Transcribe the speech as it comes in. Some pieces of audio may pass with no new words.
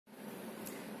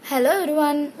Hello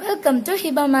everyone, welcome to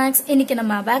Hiba Max. இன்னைக்கு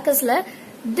நம்ம Abacusல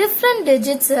different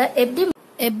digits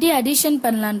எப்படி addition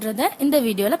பண்ணலாம்ன்றத இந்த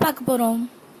வீடியோல பார்க்க போறோம்.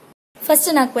 First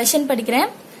நான் question படிக்கிறேன்.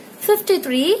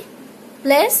 53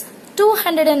 plus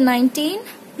 219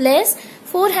 plus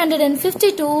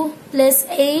 452 plus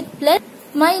 8 plus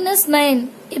minus 9.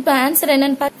 இப்போ answer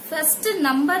என்னன்னு பாருங்க. First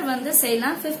number வந்து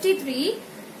செய்யலாம் 53.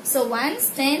 So ones,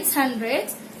 tens,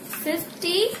 hundreds,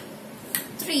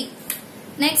 53.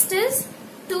 Next is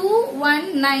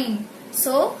 219.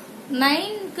 So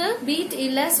 9 ku beat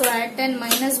illa, so add 10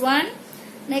 minus 1.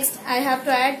 Next I have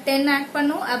to add 10 add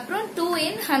pannu, aprom 2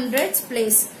 in hundreds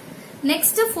place.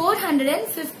 Next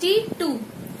 452.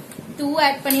 2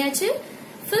 add paniyachu.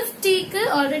 50 ku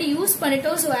already use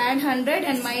pannito, so add 100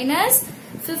 and minus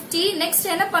 50. Next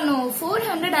enna pannu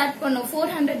 400 add pannu,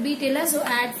 400 beat illa, so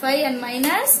add 5 and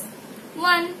minus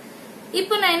 1.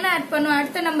 Ipo na enna add pannu,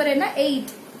 adutha number enna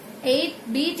 8. 8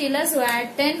 beat illa, so add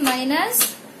 10 minus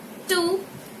 2.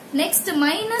 Next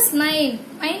minus 9.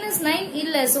 Minus 9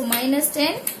 illa, so minus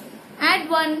 10. Add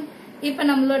 1. இப்ப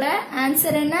நம்மளோட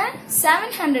answer என்ன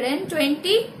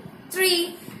 723.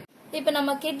 இப்ப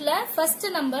நம்ம கிட்ல first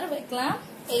number வைக்கலாம்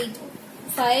 8.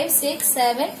 5, 6,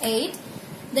 7, 8.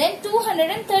 Then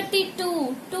 232.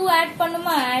 2 add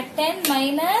பண்ணுமா, add 10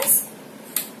 minus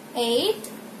 8.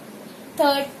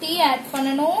 30 add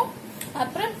பண்ணணும்.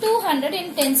 அப்புறம் 200 in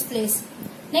tens place.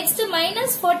 Next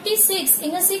minus 46.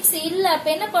 இங்க 6 இல்ல, அப்ப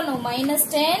என்ன பண்ணும், minus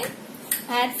 10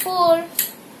 add 4.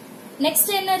 Next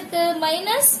என்ன இருக்கு,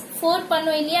 minus 4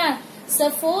 பண்ணும் இல்லையா, so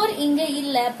 4 இங்க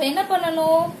இல்ல, அப்ப என்ன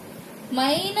பண்ணணும்,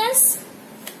 minus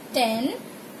 10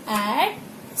 add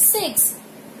 6.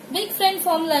 big friend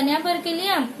formula ஞாபகம் இருக்கு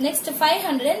இல்லையா. Next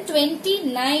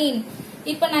 529.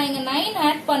 இப்ப நான் இங்க 9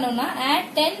 add பண்ணனும்னா add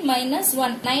 10 minus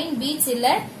 1. 9 beats இல்ல,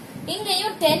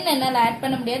 இங்கேயும் 10 என்னால add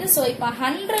பண்ண முடியாது, so இப்ப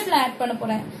 100ல add பண்ண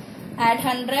போறேன். add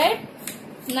 100,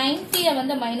 90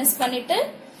 வந்து minus பண்ணிட்டு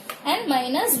and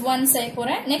minus 1 செய்ய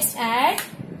போறேன். next add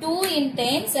 2 in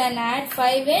tens and add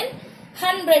 5 in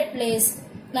 100 place.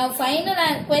 now final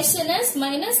question is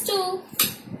minus 2.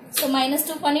 so minus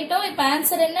 2 பண்ணிட்டோம். இப்ப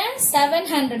answer என்ன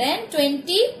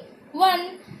 721.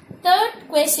 third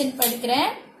question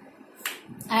படிக்கிறேன்.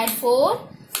 add 4,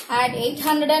 add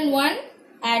 801,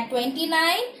 add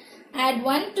 29, add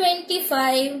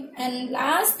 125 and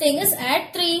last thing is add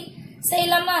 3.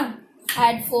 செய்யலாமா,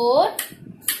 add 4,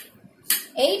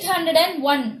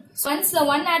 801. Once la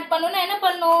 1 add பண்ணனும்னா என்ன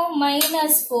பண்ணனும்,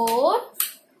 minus 4,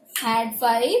 add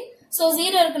 5. so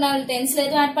 0 இருக்குனால tens ல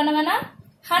எதுவும் add பண்ண வேணாம்.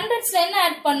 hundreds ல என்ன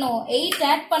add பண்ணும், 8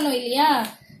 add பண்ணும் இல்லையா.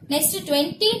 next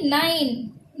 29,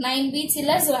 9 beats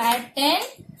இல்ல, so add 10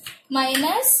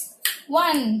 minus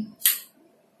 1.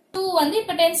 2 வந்து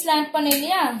இப்ப tens ல add பண்ணோம்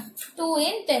இல்லையா, 2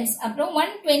 in tens. அப்புறம்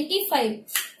 125,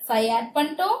 5 add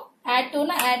பண்ணிட்டோம். add 2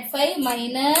 na add 5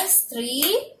 minus 3.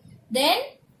 then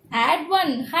add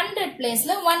 1, 100 place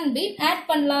ல 1 beat add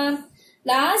பண்ணலாம்.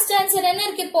 last answer என்ன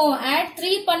இருக்கு, இப்போ add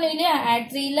 3 பண்ணும் இல்லையா, add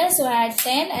 3 ல, so add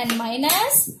 10 and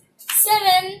minus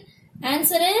 7.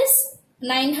 answer is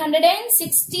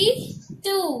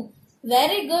 962.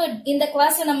 very good. இந்த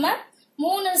கிளாஸ்ல நம்ம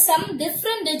 3 sum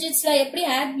different digitsல எப்படி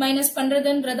add minus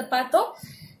பண்றதுன்றத பார்த்தோம்.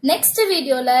 next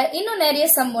வீடியோல இன்னும் நிறைய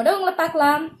சம்மோட உங்களை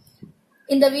பார்க்கலாம்.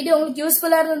 இந்த வீடியோ உங்களுக்கு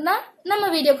யூஸ்ஃபுல்லா இருந்தா நம்ம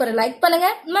வீடியோக்கு ஒரு லைக் பண்ணுங்க,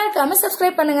 மறக்காம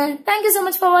subscribe பண்ணுங்க. thank you so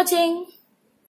much for watching.